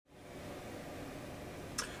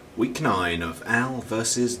Week 9 of Al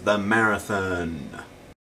versus the Marathon.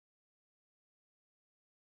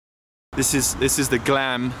 This is the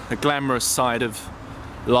glamorous side of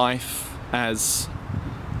life as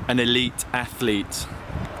an elite athlete,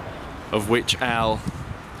 of which Al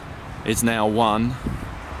is now one.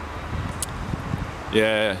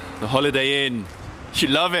 Yeah, the Holiday Inn. You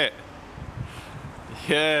love it.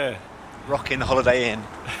 Yeah. Rocking the Holiday Inn.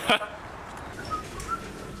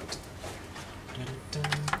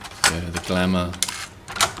 Yeah, the glamour.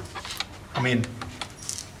 I'm in.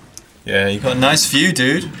 Yeah, you got a nice view,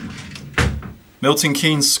 dude. Milton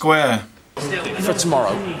Keynes Square. For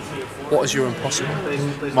tomorrow, what is your impossible?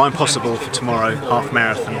 My impossible for tomorrow, half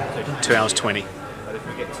marathon, 2 hours 20.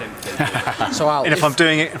 So Al, And if I'm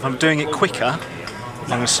doing it quicker, I'm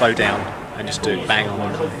going to slow down and just do it bang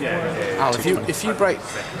on. Al, if you break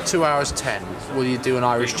 2 hours 10, will you do an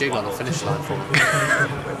Irish jig on the finish line for me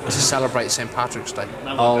to celebrate St Patrick's Day?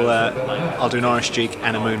 I'll do an Irish jig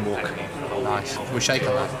and a moonwalk. Nice. Can we shake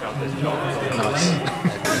on that? Nice.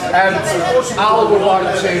 Al would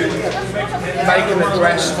like to make an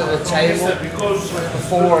address to the table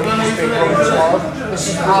before he's big run tomorrow. This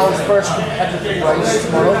is Al's first competitive race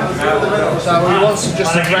tomorrow, so he wants to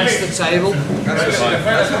just address the table.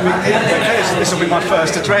 This will be my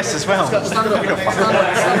first address as well. Stand up.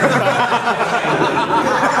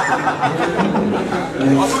 I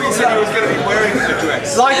thought you said he was going to be wearing a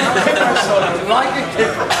dress. Like a kid.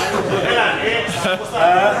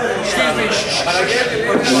 Excuse me.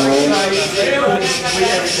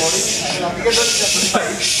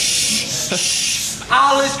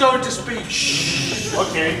 Al is going to speak.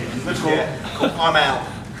 Okay, let's go. Cool. I'm out.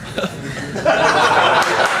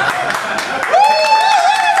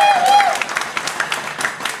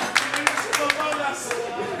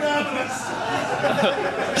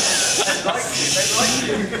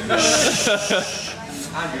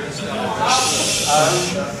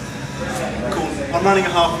 Cool. I'm running a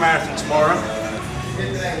half marathon tomorrow.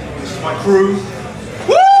 This is my crew.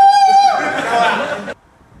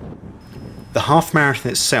 The half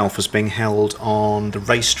marathon itself was being held on the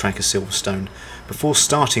racetrack at Silverstone. Before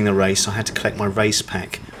starting the race, I had to collect my race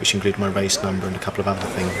pack, which included my race number and a couple of other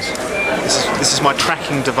things. This is my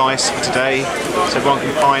tracking device for today, so everyone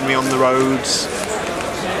can find me on the roads.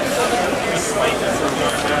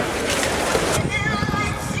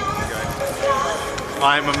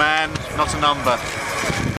 I am a man, not a number.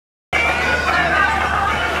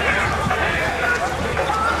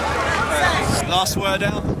 Last word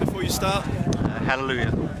out before you start.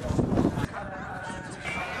 Hallelujah.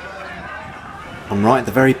 I'm right at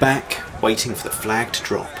the very back, waiting for the flag to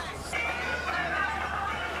drop.